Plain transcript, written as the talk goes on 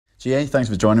GA, thanks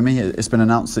for joining me. It's been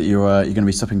announced that you're going to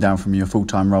be stepping down from your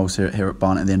full-time roles here at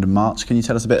Barnet at the end of March. Can you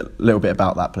tell us a little bit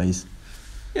about that, please?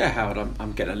 Yeah, Howard,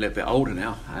 I'm getting a little bit older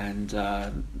now,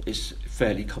 and it's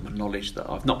fairly common knowledge that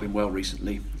I've not been well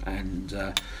recently, and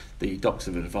the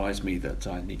doctors have advised me that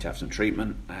I need to have some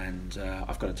treatment, and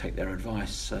I've got to take their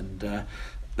advice, and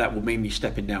that will mean me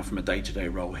stepping down from a day-to-day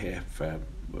role here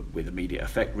with immediate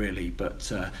effect, really, but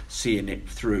seeing it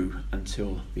through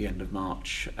until the end of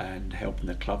March and helping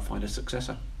the club find a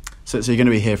successor. So you're going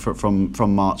to be here from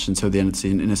March until the end of the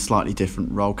season in a slightly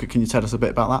different role. Can you tell us a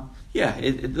bit about that?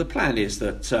 Yeah, the plan is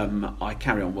that I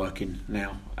carry on working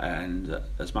now, and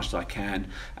as much as I can,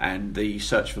 and the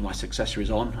search for my successor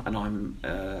is on, and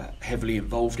I'm heavily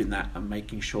involved in that and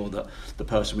making sure that the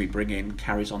person we bring in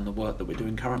carries on the work that we're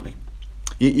doing currently.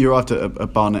 You arrived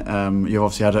at Barnet, you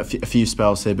obviously had a few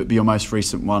spells here, but your most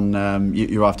recent one,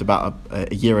 you arrived about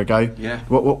a year ago. Yeah.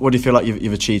 What do you feel like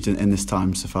you've achieved in this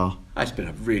time so far? It's been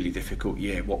a really difficult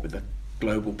year, what with the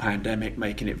global pandemic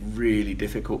making it really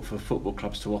difficult for football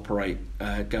clubs to operate,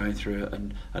 going through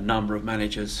a number of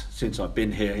managers since I've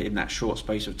been here in that short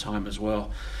space of time as well.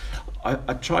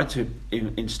 I tried to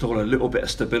install a little bit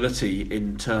of stability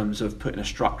in terms of putting a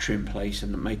structure in place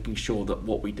and making sure that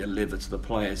what we deliver to the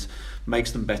players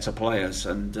makes them better players,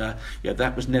 and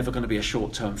that was never going to be a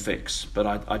short-term fix, but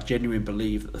I genuinely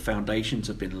believe that the foundations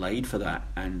have been laid for that,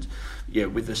 and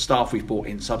with the staff we've brought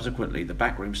in subsequently, the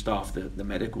backroom staff, the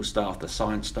medical staff, the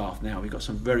science staff, now we've got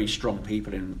some very strong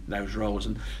people in those roles,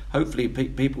 and hopefully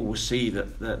people will see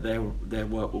that their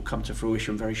work will come to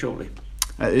fruition very shortly.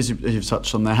 As you've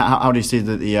touched on there, how do you see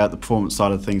the performance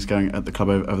side of things going at the club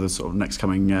over the sort of next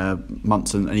coming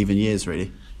months and even years,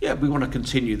 really? Yeah, we want to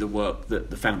continue the work that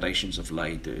the foundations have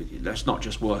laid. That's not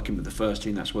just working with the first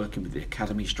team, that's working with the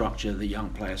academy structure, the young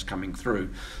players coming through,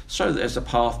 so that there's a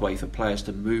pathway for players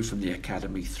to move from the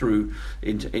academy through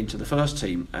into the first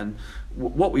team. And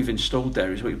what we've installed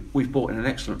there is we've brought in an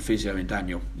excellent physio in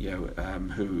Daniel,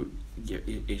 who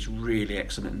is really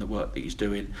excellent in the work that he's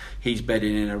doing. He's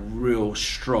bedding in a real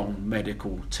strong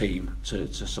medical team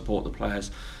to support the players.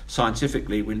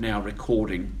 Scientifically, we're now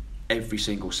recording every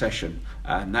single session,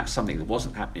 and that's something that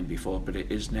wasn't happening before, but it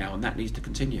is now, and that needs to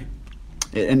continue.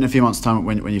 In a few months' time,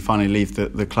 when you finally leave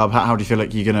the club, how do you feel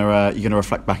like you're going to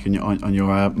reflect back on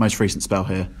your most recent spell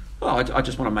here? Well, I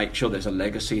just want to make sure there's a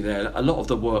legacy there. A lot of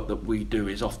the work that we do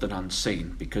is often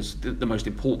unseen, because the most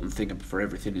important thing for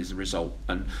everything is the result.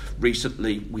 And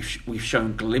recently, we've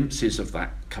shown glimpses of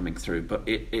that coming through, but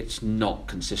it's not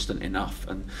consistent enough.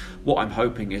 And what I'm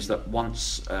hoping is that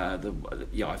once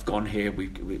I've gone here,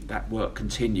 that work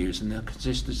continues and the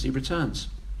consistency returns.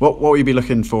 What will you be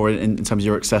looking for in terms of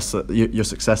your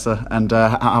successor, and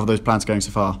how are those plans going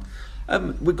so far?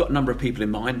 We've got a number of people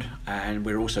in mind, and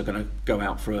we're also going to go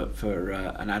out for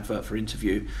an advert for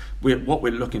interview. What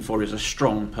we're looking for is a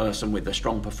strong person with a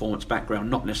strong performance background,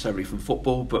 not necessarily from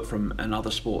football, but from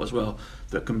another sport as well,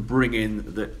 that can bring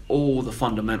in all the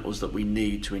fundamentals that we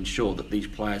need to ensure that these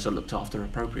players are looked after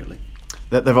appropriately.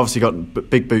 They've obviously got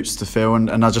big boots to fill,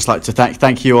 and I'd just like to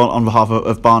thank you on behalf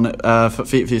of Barnet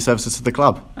for your services to the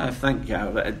club. Thank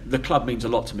you. The club means a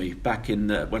lot to me. Back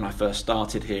when I first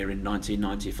started here in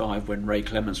 1995, when Ray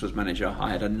Clements was manager, I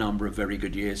had a number of very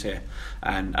good years here,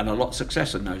 and a lot of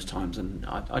success in those times, and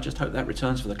I just hope that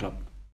returns for the club.